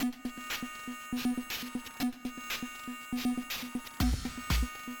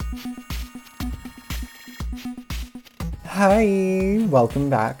Hi, welcome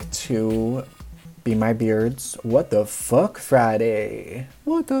back to Be My Beard's What the Fuck Friday.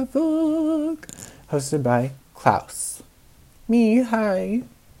 What the fuck? Hosted by Klaus. Me, hi.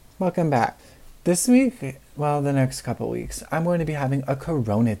 Welcome back. This week, well, the next couple weeks, I'm going to be having a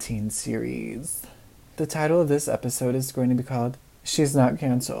Coronatine series. The title of this episode is going to be called She's Not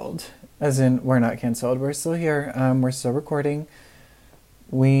Cancelled. As in, we're not cancelled. We're still here. We're still recording.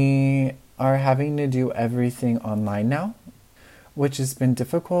 We are having to do everything online now, which has been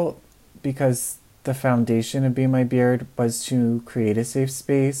difficult because the foundation of Be My Beard was to create a safe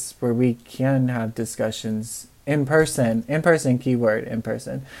space where we can have discussions in person, keyword, in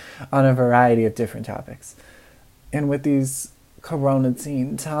person, on a variety of different topics. And with these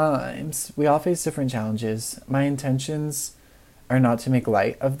Coronatine times, we all face different challenges. My intentions are not to make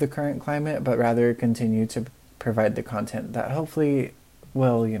light of the current climate, but rather continue to provide the content that hopefully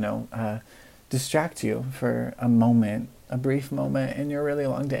will, distract you for a moment, a brief moment in your really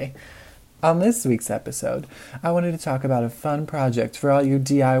long day. On this week's episode, I wanted to talk about a fun project for all you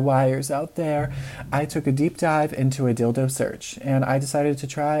DIYers out there. I took a deep dive into a dildo search, and I decided to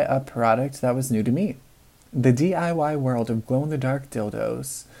try a product that was new to me. The DIY world of glow-in-the-dark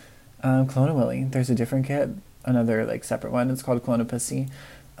dildos. Clone a Willy. There's a different kit, another separate one. It's called Clone a Pussy.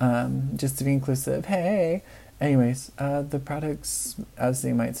 Just to be inclusive. Hey! Anyways, the products, as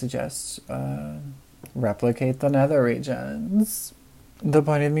they might suggest, replicate the nether regions. The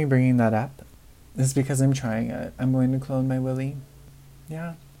point of me bringing that up is because I'm trying it. I'm going to clone my Willy.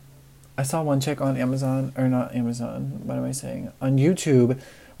 Yeah. I saw one chick on Amazon, or not Amazon, what am I saying? On YouTube,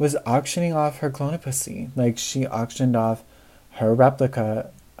 was auctioning off her Clone a Pussy. She auctioned off her replica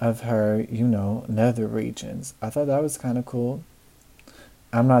of her, nether regions. I thought that was kind of cool.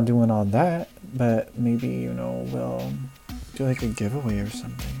 I'm not doing all that, but maybe, we'll do a giveaway or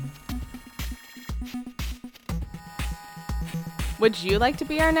something. Would you like to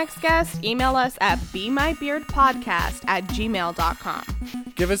be our next guest? Email us at bemybeardpodcast@gmail.com.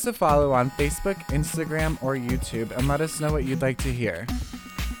 Give us a follow on Facebook, Instagram, or YouTube, and let us know what you'd like to hear.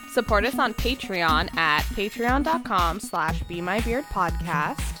 Support us on Patreon at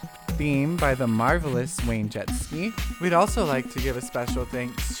patreon.com/bemybeardpodcast. Theme by the marvelous Wayne Jetski. We'd also like to give a special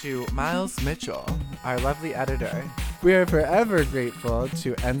thanks to Miles Mitchell, our lovely editor. We are forever grateful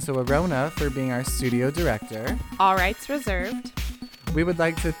to Enzo Arona for being our studio director. All rights reserved. We would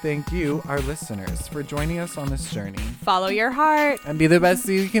like to thank you, our listeners, for joining us on this journey. Follow your heart And be the best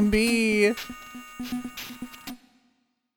you can be.